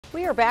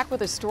We are back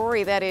with a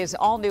story that is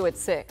all new at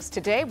 6.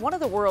 Today, one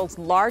of the world's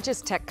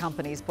largest tech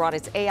companies brought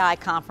its AI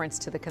conference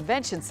to the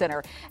convention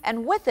center,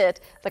 and with it,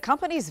 the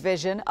company's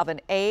vision of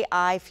an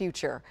AI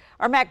future.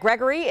 Our Matt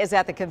Gregory is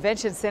at the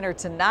convention center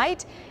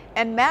tonight.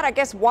 And Matt, I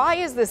guess, why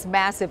is this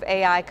massive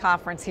AI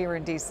conference here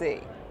in D.C.?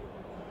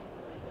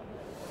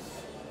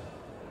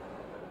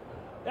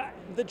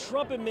 The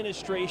Trump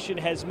administration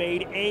has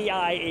made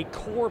AI a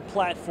core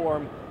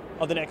platform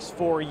of the next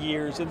 4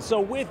 years. And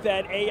so with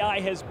that, AI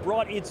has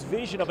brought its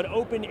vision of an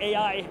open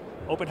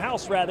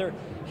house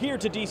here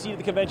to DC to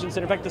the convention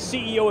center. In fact, the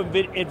CEO of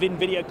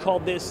Nvidia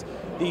called this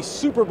the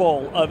Super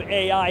Bowl of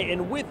AI.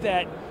 And with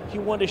that, he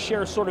wanted to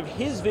share sort of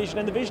his vision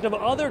and the vision of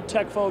other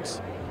tech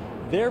folks,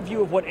 their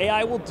view of what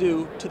AI will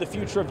do to the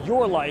future of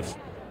your life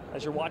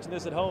as you're watching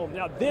this at home.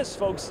 Now this,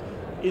 folks,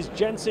 is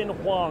Jensen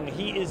Huang.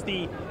 He is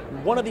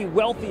one of the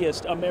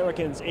wealthiest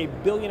Americans, a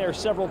billionaire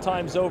several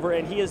times over,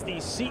 and he is the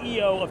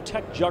CEO of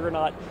tech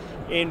juggernaut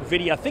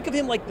Nvidia. Think of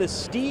him like the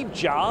Steve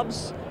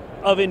Jobs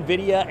of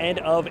Nvidia and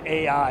of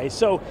AI.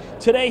 So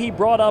today he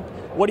brought up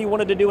what he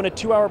wanted to do in a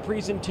 2-hour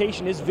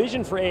presentation, his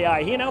vision for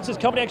AI. He announced his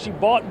company actually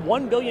bought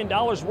 $1 billion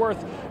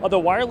worth of the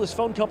wireless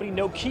phone company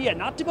Nokia,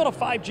 not to build a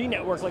 5G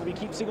network like we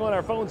keep seeing on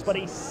our phones, but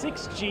a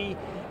 6G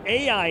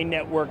AI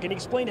network. And he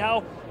explained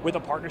how, with a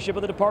partnership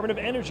with the Department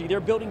of Energy, they're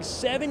building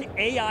 7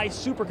 AI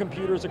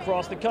supercomputers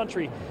across the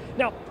country.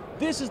 Now,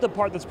 this is the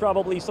part that's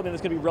probably something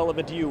that's going to be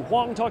relevant to you.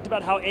 Huang talked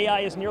about how AI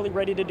is nearly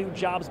ready to do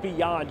jobs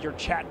beyond your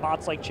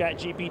chatbots like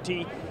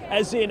ChatGPT,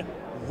 as in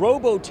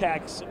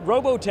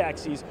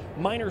robotaxis,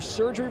 minor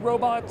surgery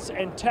robots,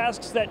 and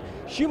tasks that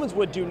humans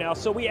would do now.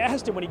 So we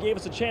asked him when he gave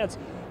us a chance,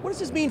 what does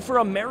this mean for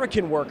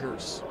American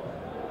workers?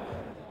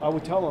 I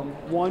would tell them,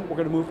 one, we're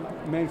going to move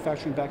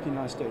manufacturing back to the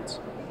United States.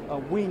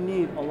 We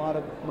need a lot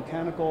of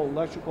mechanical,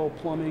 electrical,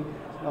 plumbing,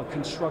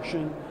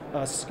 construction,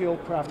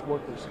 skilled craft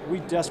workers. We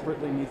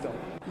desperately need them.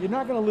 You're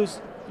not going to lose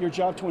your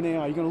job to an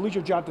AI. You're going to lose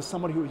your job to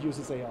somebody who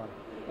uses AI.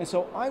 And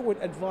so I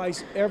would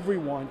advise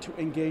everyone to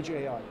engage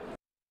AI.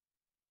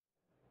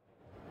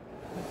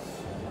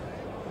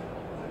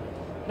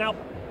 Now,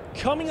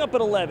 coming up at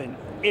 11,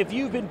 if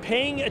you've been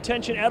paying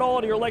attention at all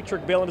to your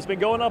electric bill, and it's been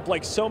going up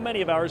like so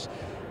many of ours,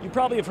 you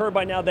probably have heard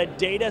by now that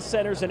data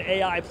centers and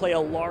AI play a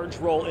large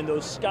role in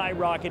those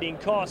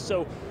skyrocketing costs.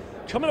 So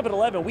coming up at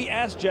 11, we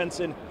asked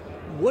Jensen,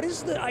 what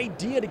is the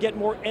idea to get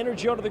more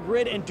energy out of the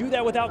grid and do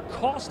that without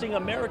costing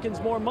Americans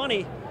more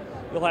money?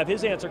 You'll have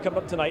his answer coming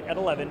up tonight at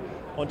 11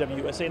 on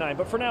WUSA 9.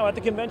 But for now, at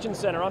the convention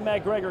center, I'm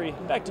Matt Gregory.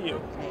 Back to you.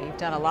 Okay, you've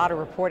done a lot of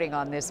reporting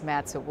on this,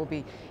 Matt, so we'll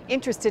be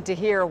interested to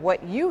hear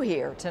what you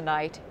hear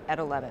tonight at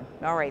 11.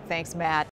 All right, thanks, Matt.